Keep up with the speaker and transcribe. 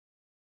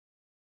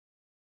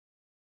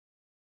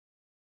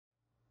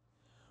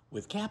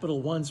With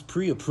Capital One's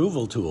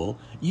pre-approval tool,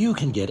 you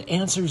can get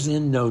answers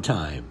in no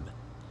time.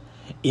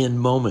 In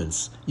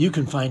moments, you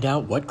can find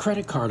out what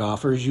credit card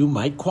offers you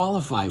might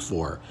qualify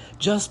for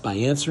just by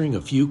answering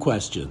a few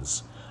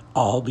questions,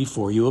 all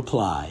before you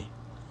apply.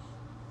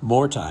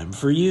 More time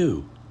for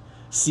you.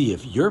 See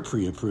if you're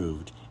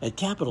pre-approved at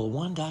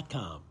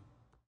CapitalOne.com.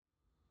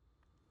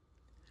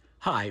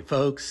 Hi,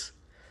 folks.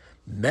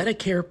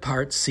 Medicare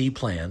Part C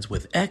plans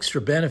with extra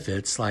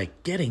benefits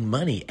like getting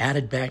money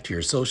added back to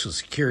your Social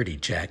Security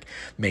check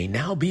may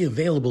now be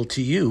available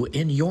to you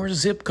in your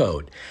zip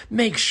code.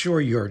 Make sure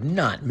you're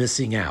not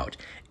missing out.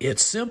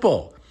 It's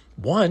simple.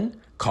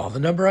 1, call the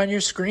number on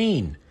your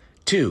screen.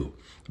 2,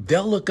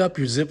 they'll look up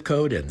your zip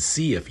code and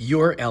see if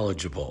you're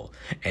eligible.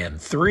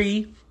 And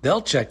 3,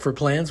 they'll check for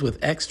plans with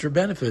extra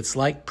benefits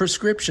like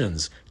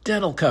prescriptions,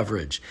 dental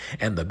coverage,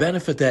 and the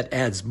benefit that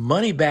adds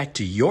money back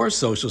to your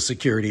Social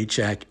Security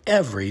check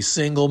every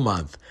single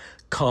month.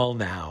 Call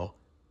now.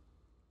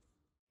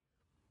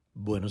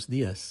 Buenos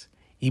días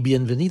y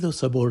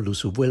bienvenidos a bordo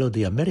su vuelo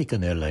de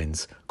American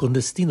Airlines con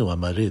destino a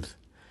Madrid.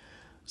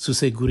 Su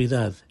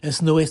seguridad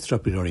es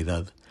nuestra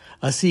prioridad,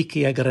 así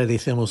que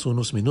agradecemos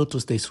unos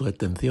minutos de su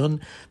atención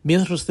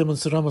mientras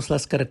demostramos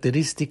las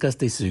características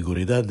de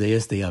seguridad de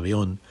este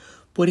avión.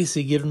 Puede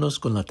seguirnos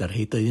con la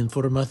tarjeta de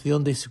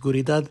información de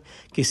seguridad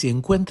que se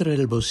encuentra en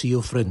el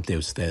bolsillo frente a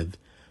usted.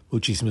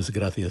 Muchísimas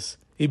gracias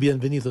y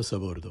bienvenidos a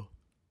bordo.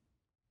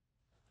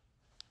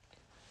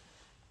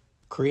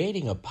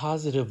 Creating a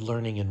positive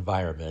learning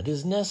environment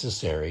is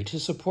necessary to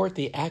support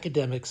the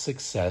academic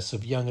success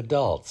of young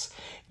adults,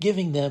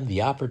 giving them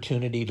the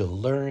opportunity to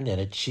learn and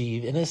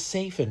achieve in a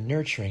safe and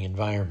nurturing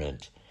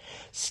environment.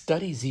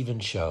 Studies even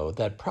show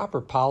that proper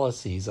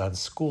policies on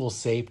school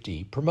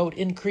safety promote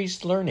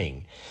increased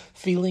learning,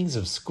 feelings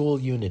of school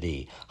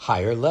unity,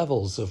 higher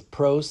levels of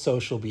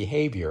pro-social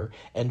behavior,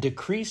 and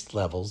decreased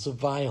levels of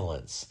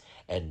violence.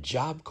 And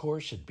Job Corps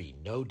should be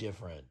no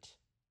different.